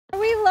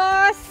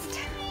lost?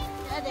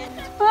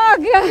 Oh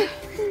god,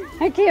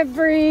 I can't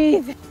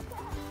breathe.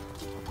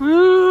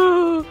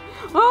 Oh,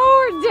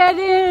 we're dead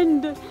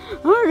end.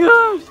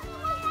 Oh gosh,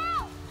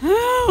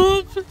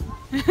 help.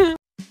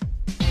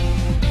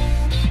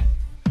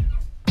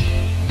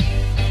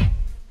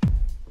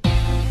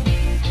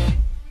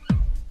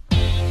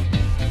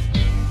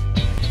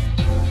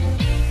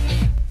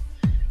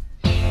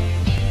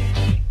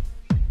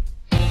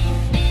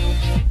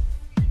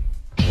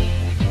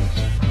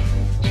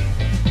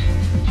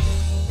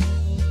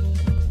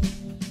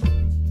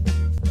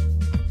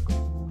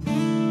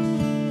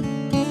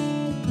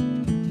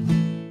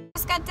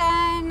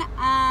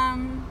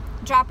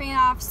 Dropping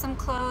off some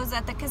clothes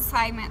at the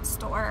consignment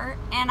store,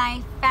 and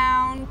I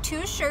found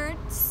 2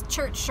 shirts,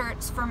 church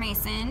shirts for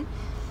Mason.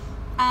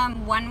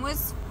 One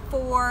was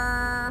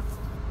 $4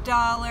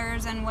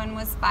 and one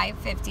was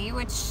 $5.50,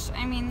 which,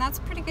 I mean, that's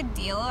a pretty good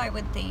deal, I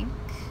would think.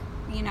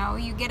 You know,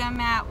 you get them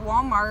at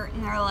Walmart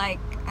and they're like,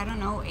 I don't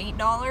know,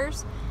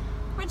 $8,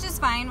 which is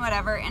fine,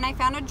 whatever. And I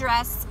found a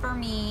dress for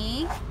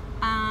me,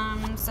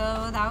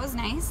 so that was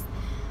nice.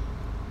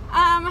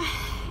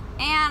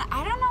 And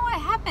I don't know what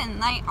happened.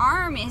 My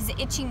arm is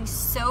itching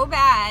so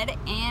bad,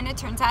 and it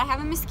turns out I have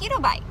a mosquito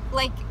bite.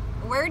 Like,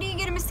 where do you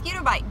get a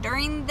mosquito bite?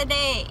 During the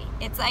day.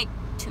 It's like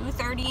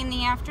 2:30 in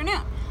the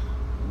afternoon.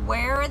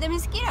 Where are the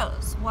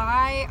mosquitoes?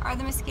 Why are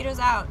the mosquitoes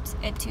out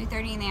at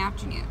 2:30 in the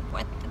afternoon?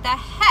 What the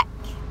heck?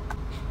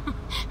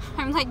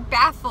 I'm like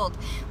baffled.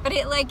 But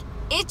it like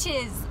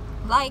itches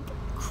like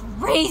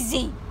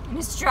crazy, and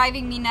it's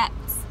driving me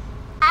nuts.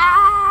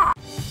 Ah!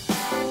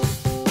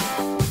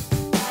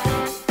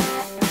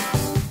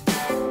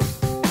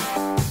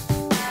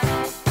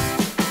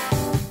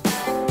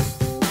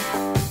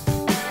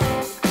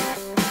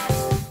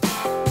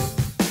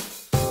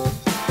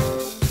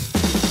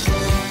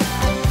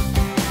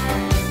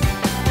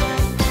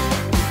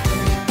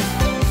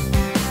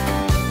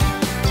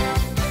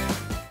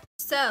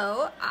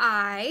 So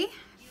I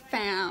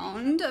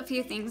found a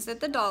few things at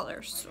the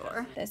dollar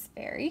store. This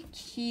very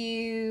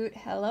cute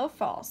Hello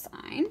Fall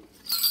sign.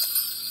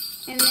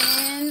 And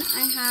then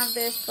I have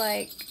this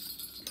like,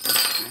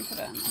 I'm gonna put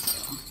it on this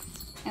table.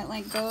 It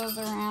like goes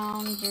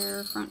around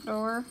your front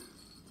door.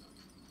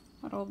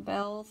 Little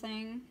bell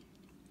thing.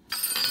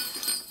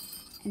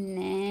 And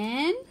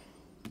then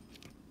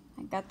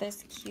I got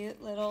this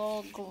cute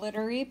little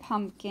glittery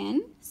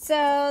pumpkin.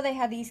 So they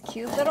have these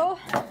cute little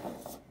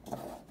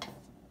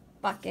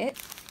bucket.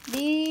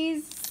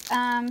 These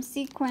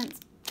sequence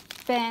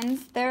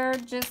bins, they're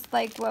just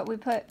like what we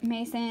put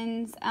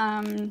Mason's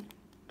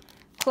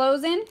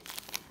clothes in,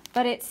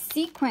 but it's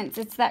sequence.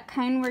 It's that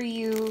kind where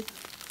you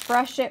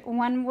brush it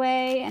one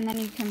way and then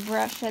you can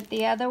brush it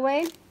the other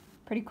way.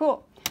 Pretty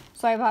cool.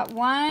 So I bought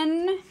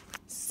one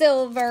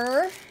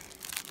silver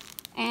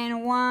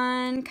and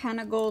one kind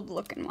of gold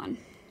looking one.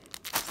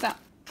 So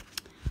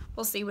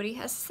we'll see what he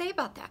has to say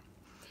about that.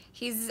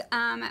 He's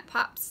at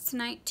Pop's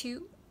tonight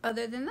too.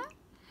 Other than that,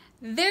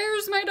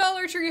 there's my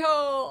Dollar Tree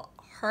haul,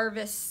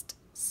 harvest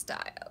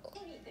style.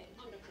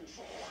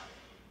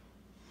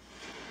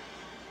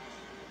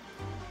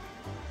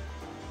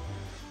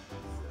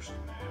 First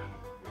man,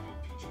 rated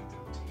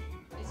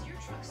PG-13. Is your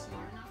truck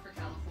smart enough for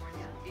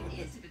California? It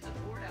is if it's a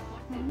Ford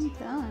F-150.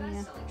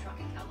 Best-selling truck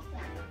in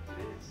California.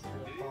 It is.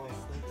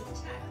 The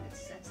tech that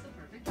sets the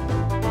perfect.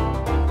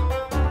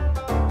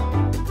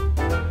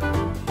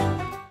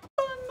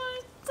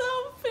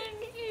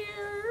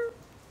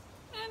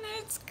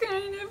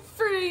 Kind of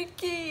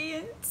freaky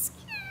and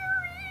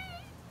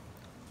scary.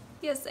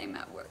 Yes, I'm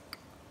at work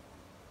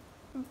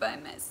by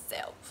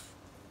myself,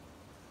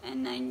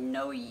 and I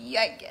know you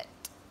get.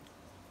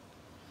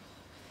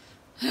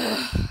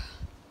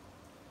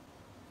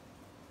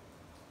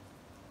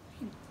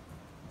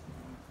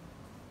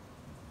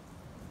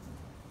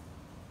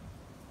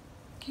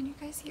 Can you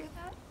guys hear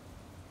that?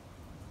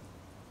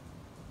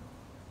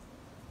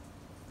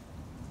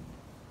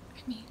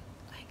 I mean,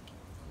 like,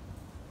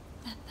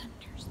 the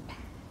thunder's bad.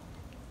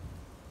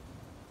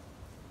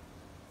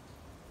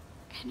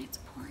 And it's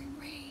pouring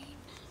rain.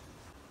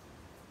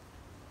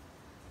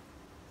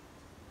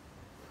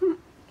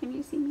 Can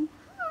you see me?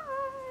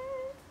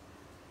 Hi.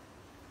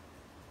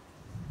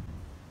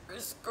 I'm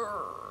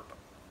scared.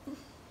 I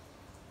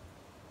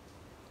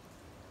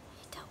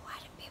don't want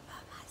to be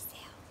by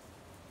myself.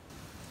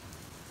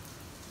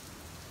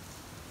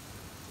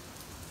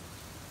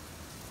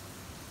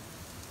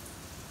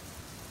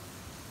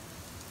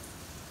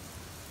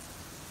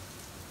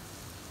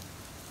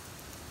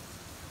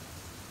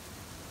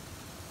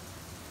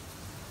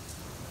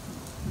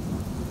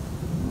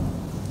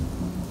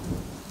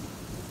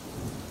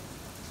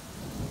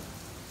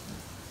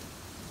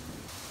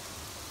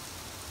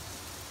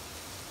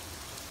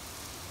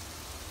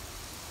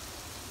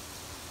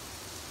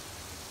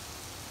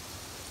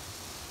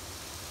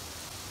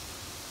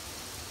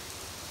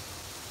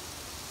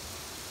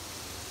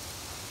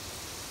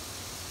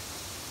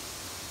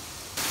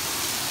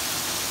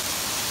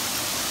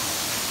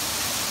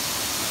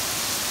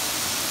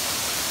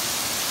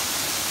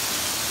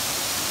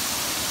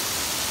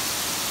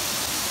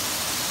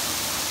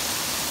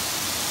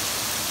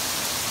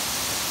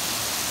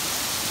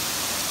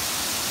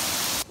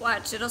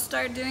 Watch, it'll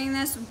start doing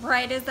this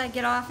right as I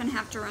get off and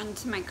have to run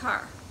to my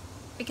car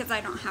because I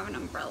don't have an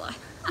umbrella.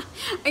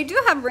 I do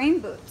have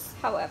rain boots,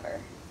 however.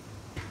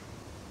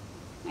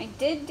 I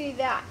did do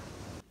that.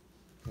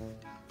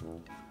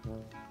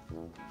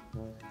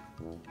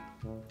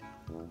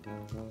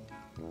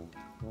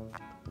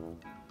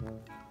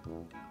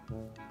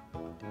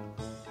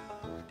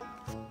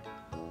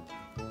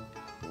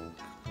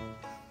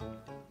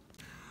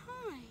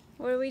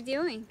 What are we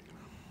doing?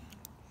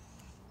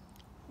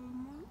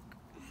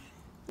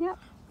 Yep,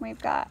 we've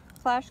got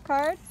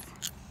flashcards.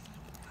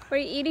 What are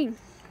you eating?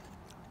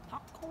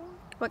 Popcorn.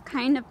 What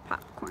kind of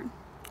popcorn?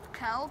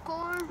 Cow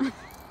corn.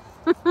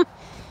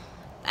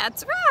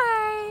 That's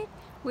right.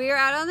 We are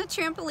out on the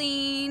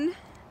trampoline.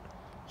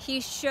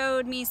 He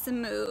showed me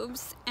some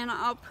moves, and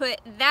I'll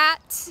put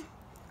that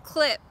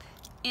clip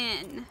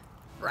in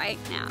right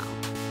now.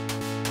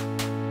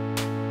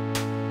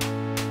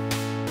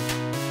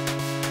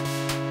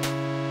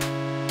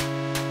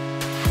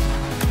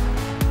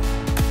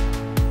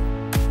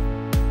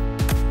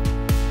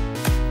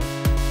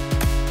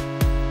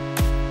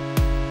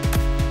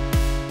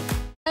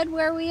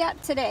 Where are we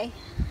at today?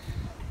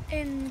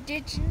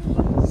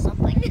 Indigenous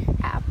something.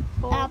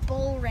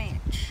 Apple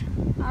Ranch.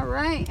 All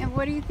right, and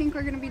what do you think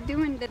we're going to be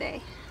doing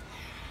today?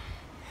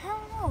 I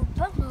don't know,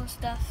 buffalo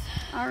stuff.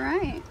 All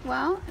right,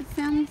 well, it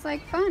sounds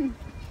like fun.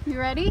 You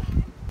ready?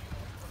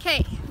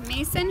 Okay,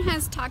 Mason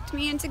has talked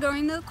me into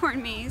going to the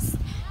corn maze,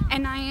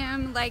 and I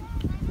am like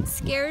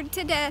scared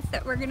to death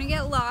that we're gonna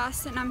get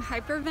lost, and I'm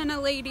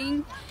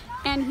hyperventilating,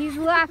 and he's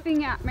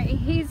laughing at me.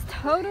 He's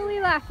totally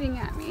laughing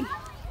at me.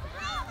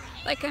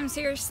 Like I'm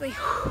seriously.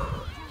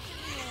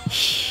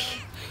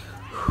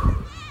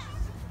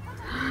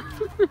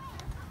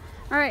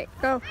 All right,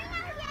 go.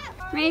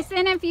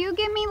 Mason, if you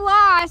get me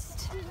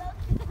lost,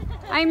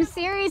 I'm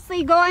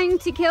seriously going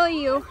to kill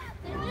you.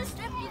 If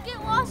you get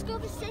lost, go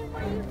the same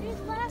way you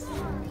did last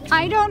time.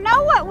 I don't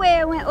know what way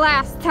I went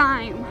last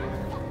time.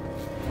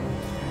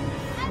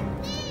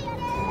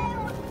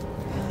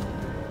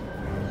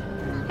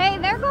 Hey,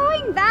 they're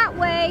going that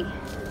way.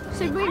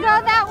 Should we go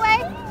that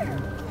way?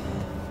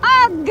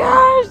 Oh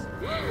gosh!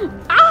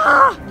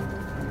 Ah!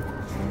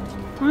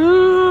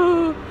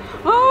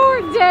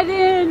 Oh, dead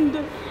end!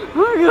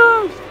 Oh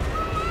gosh!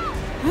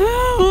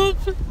 Help!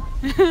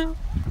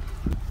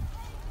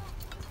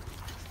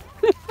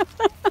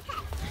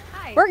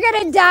 We're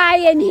gonna die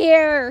in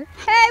here.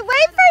 Hey,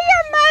 wait for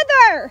your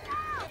mother!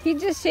 He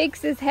just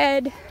shakes his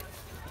head.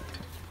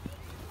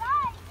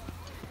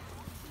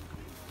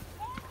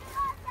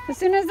 As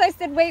soon as I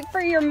said wait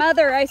for your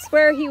mother, I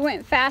swear he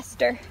went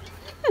faster.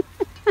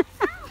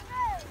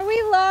 Are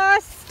we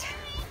lost?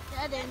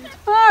 Dead end.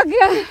 Oh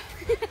god.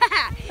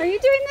 Are you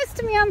doing this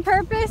to me on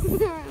purpose?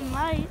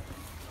 Might.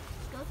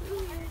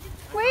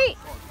 Wait.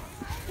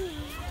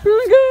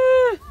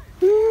 Oh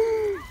god.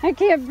 I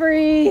can't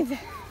breathe.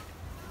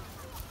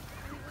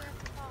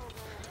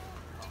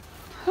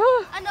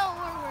 I know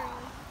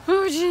where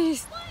Oh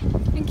jeez.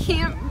 I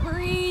can't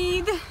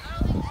breathe.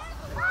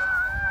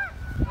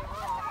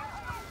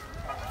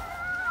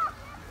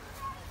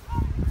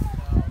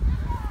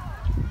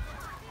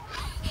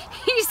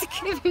 He's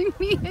giving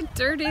me a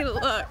dirty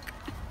look.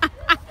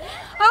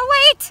 Oh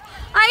wait!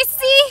 I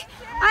see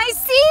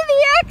the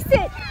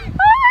exit! Oh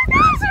my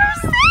gosh, you're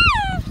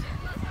saved!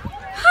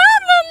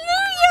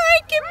 Hallelujah, I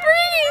can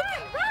breathe!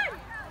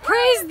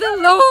 Praise the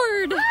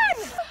Lord!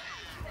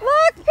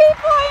 Look,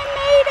 people, I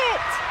made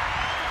it!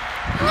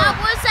 Now,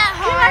 was that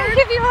Can I hard?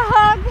 give you a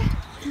hug?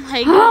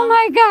 Oh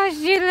my gosh,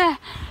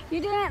 you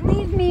didn't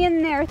leave me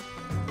in there.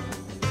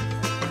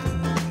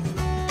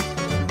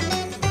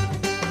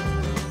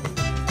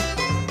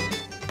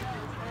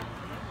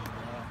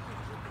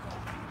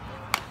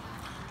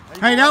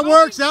 Hey, that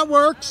works, that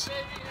works.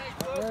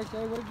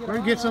 We're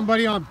gonna get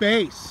somebody on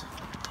base.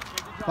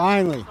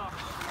 Finally.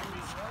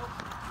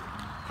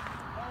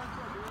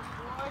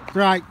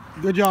 Right,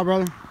 good job,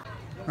 brother.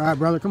 All right,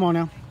 brother, come on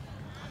now.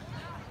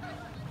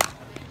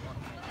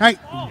 Hey,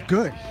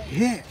 good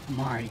hit,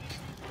 Mike.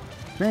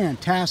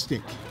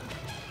 Fantastic.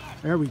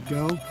 There we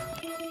go.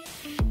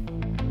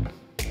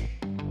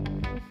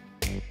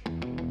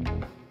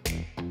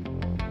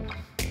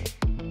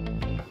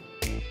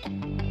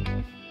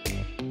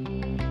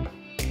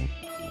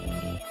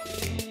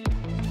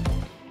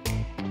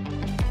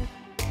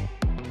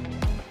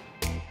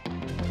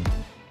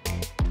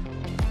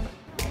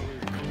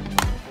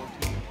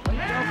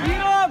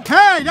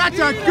 Hey, that's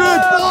a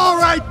good ball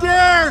right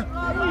there.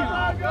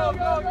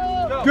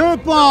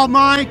 Good ball,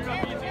 Mike.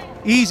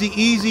 Easy,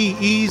 easy,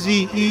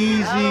 easy,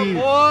 easy.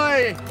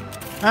 Boy.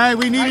 Hey,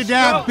 we needed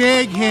that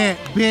big hit,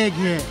 big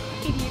hit.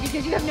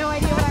 Because you have no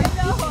idea what I'm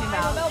talking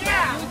about.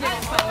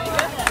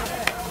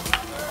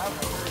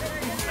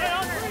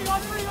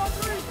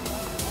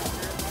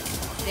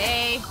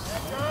 Stay.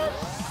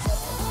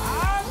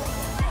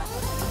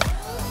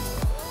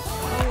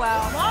 Oh,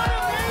 wow.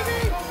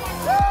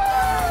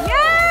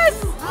 Yes!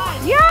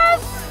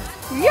 Yes!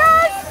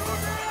 Yes!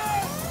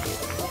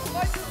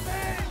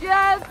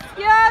 Yes!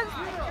 Yes!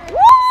 Woo!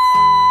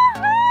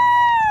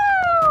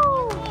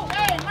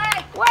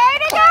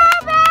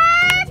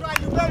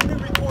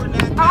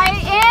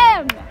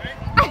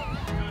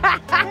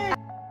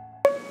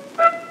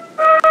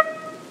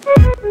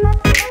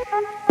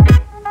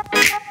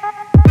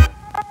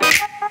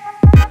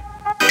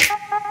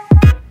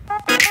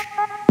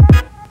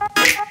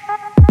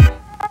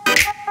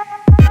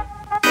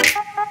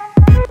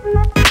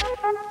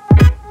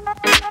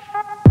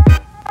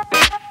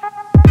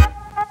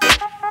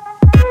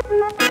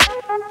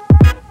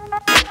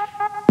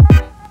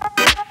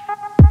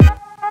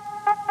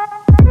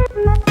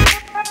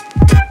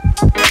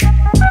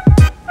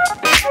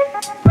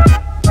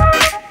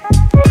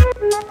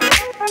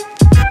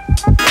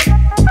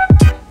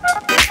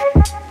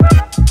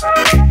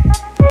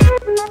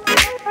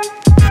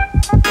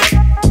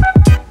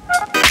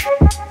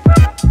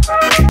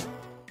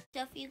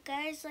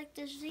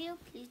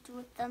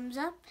 a thumbs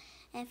up.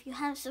 And if you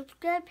haven't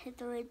subscribed, hit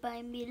the red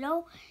button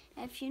below.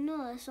 And if you're new,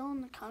 let us know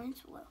in the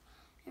comments below.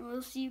 And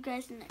we'll see you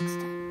guys next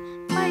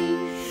time.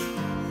 Bye!